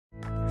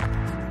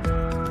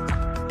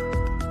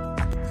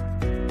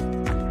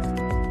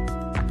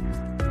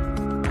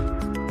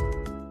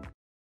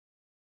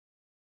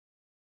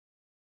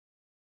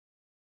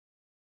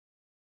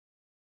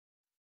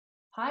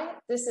Hi,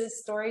 this is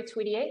Story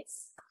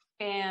Tweedie-Yates,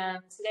 and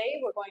today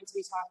we're going to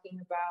be talking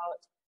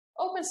about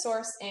open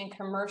source and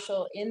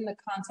commercial in the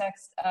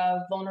context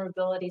of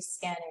vulnerability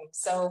scanning.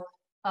 So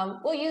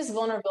we'll use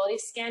vulnerability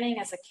scanning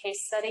as a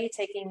case study,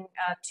 taking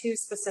two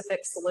specific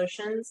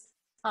solutions.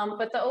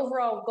 But the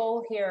overall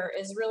goal here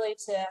is really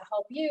to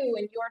help you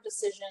in your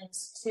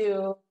decisions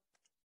to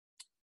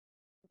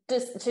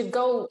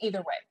go either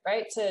way,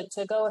 right?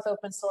 To go with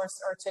open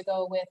source or to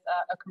go with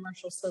a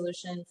commercial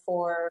solution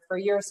for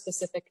your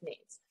specific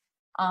needs.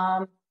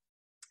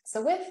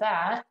 So with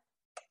that,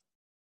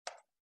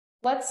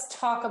 let's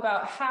talk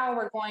about how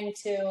we're going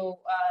to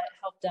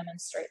help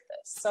demonstrate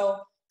this. So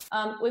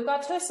we've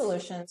got two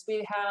solutions.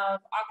 We have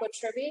Aqua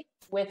Trivy,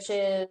 which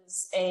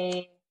is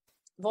a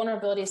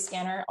vulnerability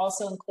scanner,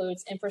 also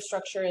includes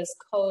infrastructure as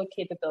code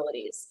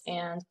capabilities.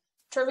 And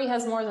Trivy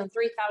has more than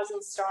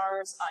 3,000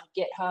 stars on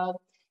GitHub.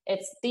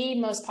 It's the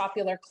most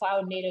popular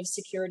cloud-native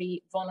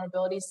security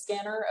vulnerability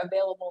scanner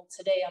available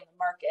today on the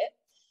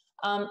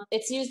market.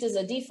 It's used as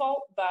a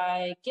default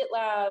by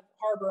GitLab,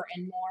 Harbor,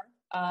 and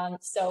more.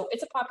 So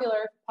it's a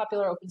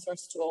popular open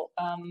source tool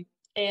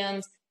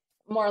and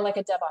more like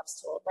a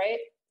DevOps tool, right?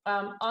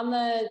 On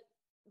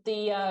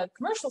the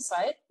commercial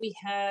side, we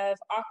have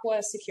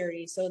Aqua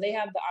Security. So they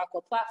have the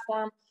Aqua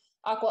platform.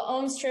 Aqua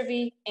owns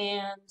Trivy,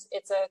 and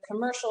it's a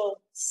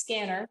commercial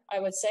scanner, I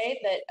would say,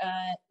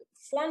 that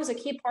forms a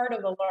key part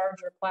of a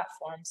larger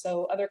platform.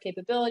 So other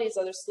capabilities,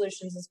 other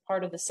solutions as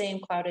part of the same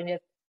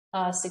cloud-native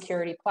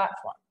security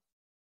platform.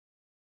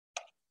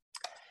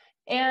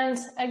 And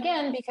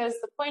again, because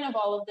the point of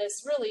all of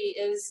this really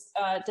is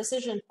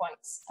decision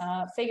points,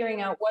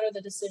 figuring out what are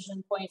the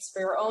decision points for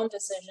your own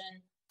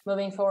decision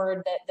moving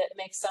forward that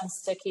makes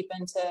sense to keep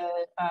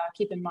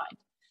in mind.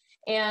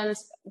 And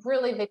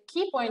really the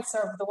key points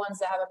are the ones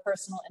that have a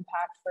personal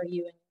impact for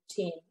you and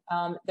your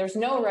team. There's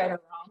no right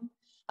or wrong.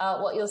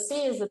 What you'll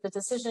see is that the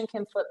decision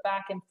can flip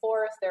back and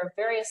forth. There are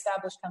very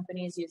established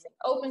companies using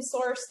open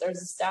source. There's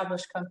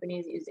established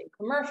companies using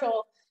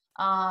commercial,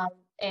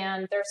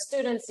 and there's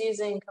students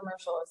using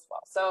commercial as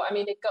well. So, I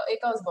mean, it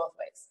goes both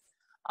ways.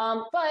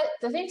 But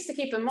the things to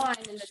keep in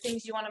mind and the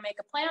things you want to make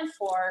a plan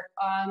for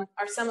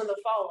are some of the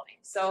following.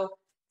 So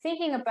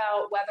thinking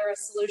about whether a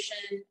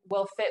solution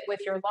will fit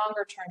with your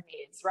longer term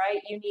needs, right?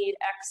 You need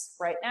X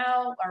right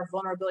now, or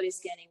vulnerability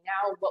scanning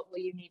now. What will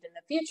you need in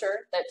the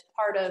future that's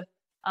part of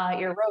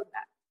your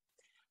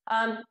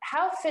roadmap?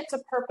 How fit to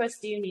purpose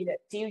do you need it?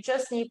 Do you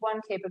just need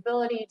one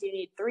capability? Do you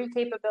need three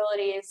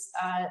capabilities?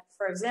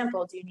 For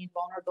example, do you need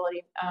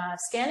vulnerability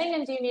scanning,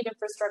 and do you need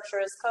infrastructure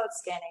as code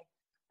scanning?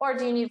 Or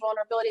do you need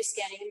vulnerability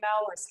scanning and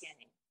malware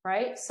scanning,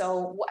 right?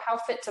 So how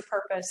fit to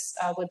purpose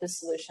would the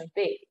solution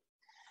be?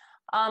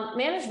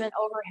 Management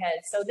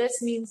overhead. So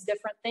this means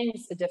different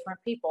things to different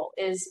people.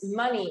 Is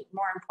money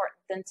more important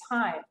than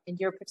time in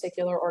your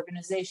particular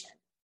organization?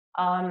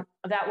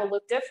 That will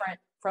look different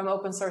from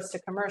open source to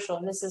commercial.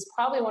 And this is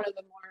probably one of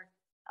the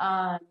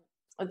more,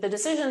 the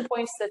decision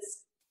points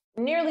that's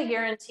nearly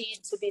guaranteed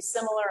to be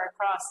similar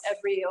across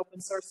every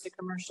open source to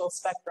commercial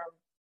spectrum.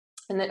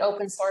 And that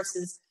open source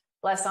is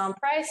less on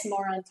price,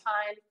 more on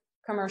time.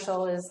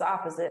 Commercial is the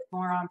opposite,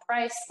 more on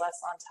price,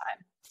 less on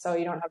time. So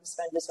you don't have to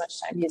spend as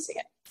much time using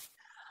it.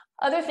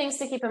 Other things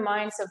to keep in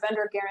mind, so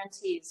vendor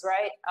guarantees,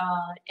 right?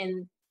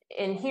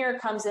 And here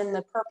comes in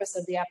the purpose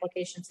of the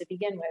application to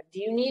begin with.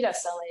 Do you need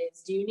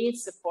SLAs? Do you need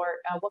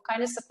support? What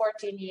kind of support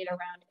do you need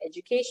around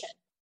education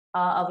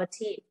of a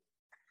team?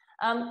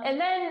 And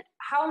then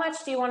how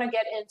much do you want to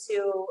get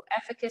into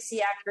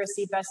efficacy,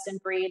 accuracy, best in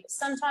breed?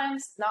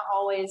 Sometimes, not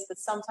always, but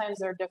sometimes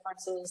there are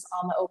differences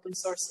on the open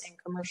source and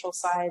commercial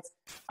sides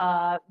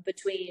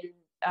between,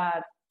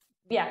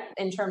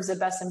 in terms of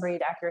best in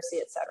breed, accuracy,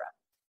 et cetera.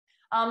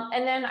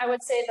 And then I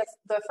would say that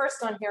the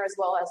first one here as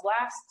well as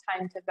last,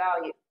 time to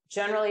value.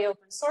 Generally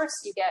open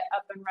source, you get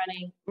up and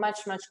running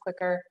much, much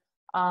quicker.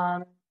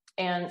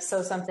 And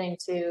so something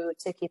to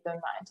keep in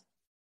mind.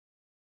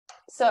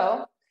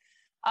 So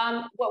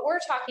what we're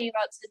talking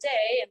about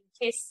today in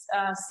the case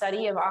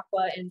study of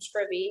Aqua and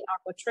Trivy,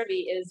 Aqua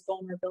Trivy, is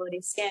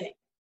vulnerability scanning.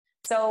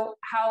 So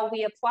how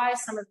we apply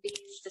some of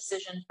these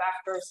decision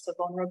factors to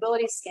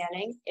vulnerability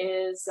scanning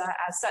is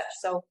as such.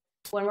 So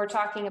when we're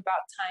talking about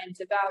time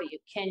to value,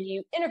 can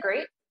you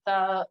integrate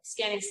the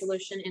scanning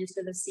solution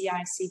into the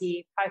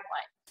CI/CD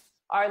pipeline?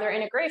 Are there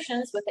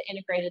integrations with the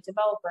integrated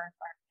developer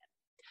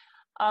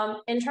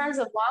environment? In terms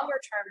of longer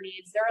term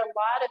needs, there are a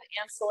lot of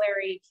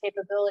ancillary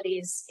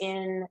capabilities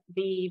in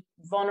the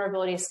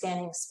vulnerability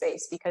scanning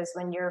space, because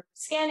when you're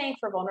scanning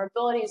for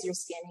vulnerabilities, you're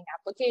scanning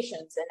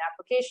applications, and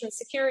application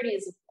security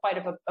is quite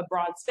a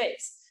broad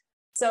space.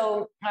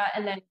 So,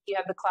 and then you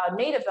have the cloud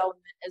native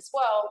element as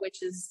well,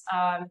 which is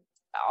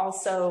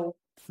also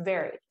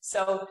varied.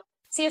 So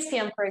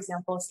CSPM, for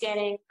example,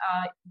 scanning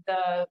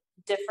the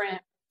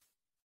different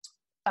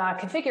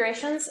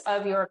configurations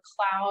of your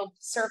cloud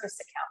service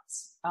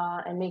accounts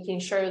and making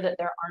sure that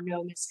there are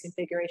no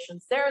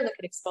misconfigurations there that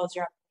could expose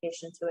your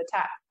application to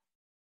attack.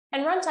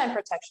 And runtime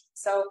protection.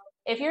 So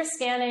if you're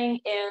scanning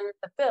in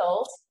the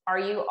build, are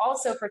you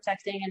also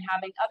protecting and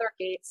having other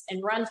gates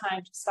in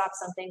runtime to stop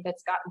something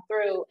that's gotten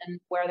through and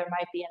where there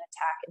might be an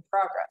attack in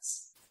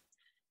progress?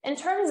 In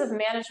terms of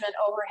management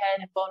overhead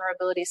and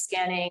vulnerability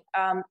scanning,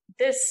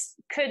 this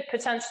could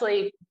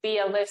potentially be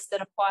a list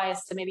that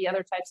applies to maybe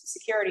other types of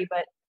security,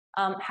 but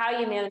how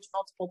you manage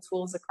multiple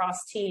tools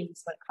across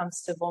teams when it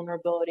comes to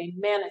vulnerability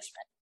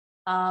management.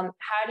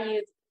 How do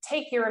you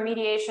take your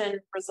remediation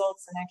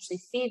results and actually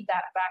feed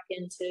that back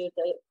into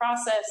the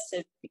process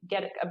to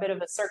get a bit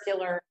of a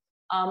circular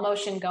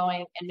motion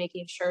going and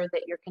making sure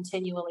that you're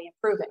continually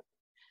improving?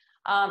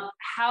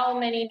 How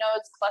many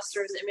nodes,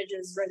 clusters,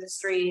 images,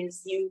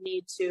 registries you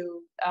need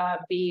to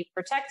be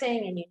protecting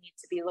and you need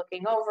to be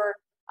looking over,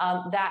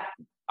 that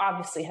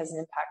obviously has an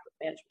impact with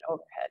management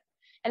overhead.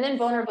 And then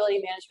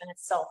vulnerability management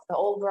itself, the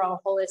overall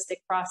holistic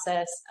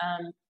process,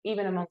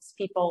 even amongst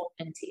people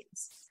and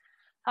teams.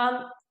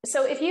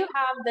 So if you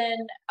have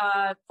then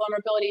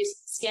vulnerabilities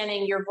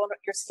scanning, you're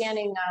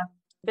scanning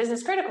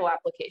business critical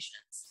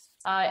applications,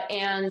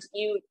 and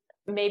you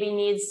maybe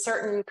need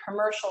certain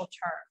commercial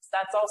terms.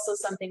 That's also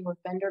something where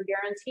vendor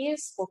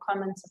guarantees will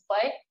come into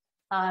play.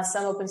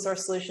 Some open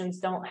source solutions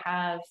don't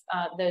have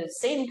the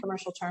same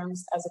commercial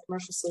terms as a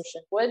commercial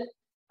solution would.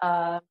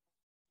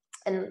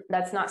 And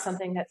that's not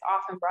something that's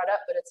often brought up,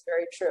 but it's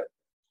very true.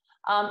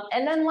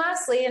 And then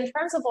lastly, in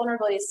terms of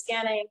vulnerability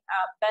scanning,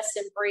 best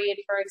in breed,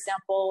 for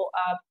example,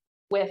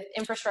 with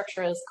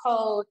infrastructure as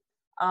code,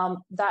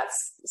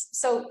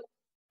 so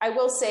I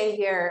will say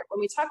here, when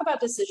we talk about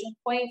decision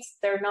points,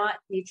 they're not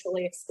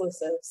mutually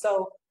exclusive.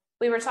 So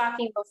we were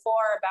talking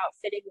before about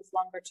fitting with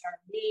longer term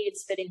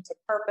needs, fitting to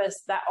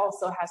purpose. That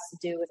also has to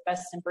do with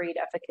best in breed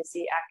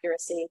efficacy,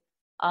 accuracy.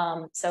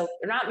 So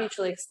they're not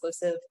mutually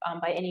exclusive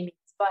by any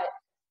means, but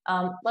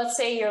let's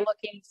say you're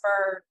looking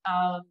for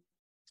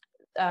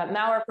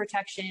malware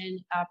protection,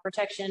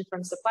 protection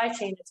from supply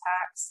chain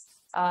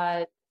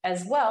attacks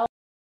as well.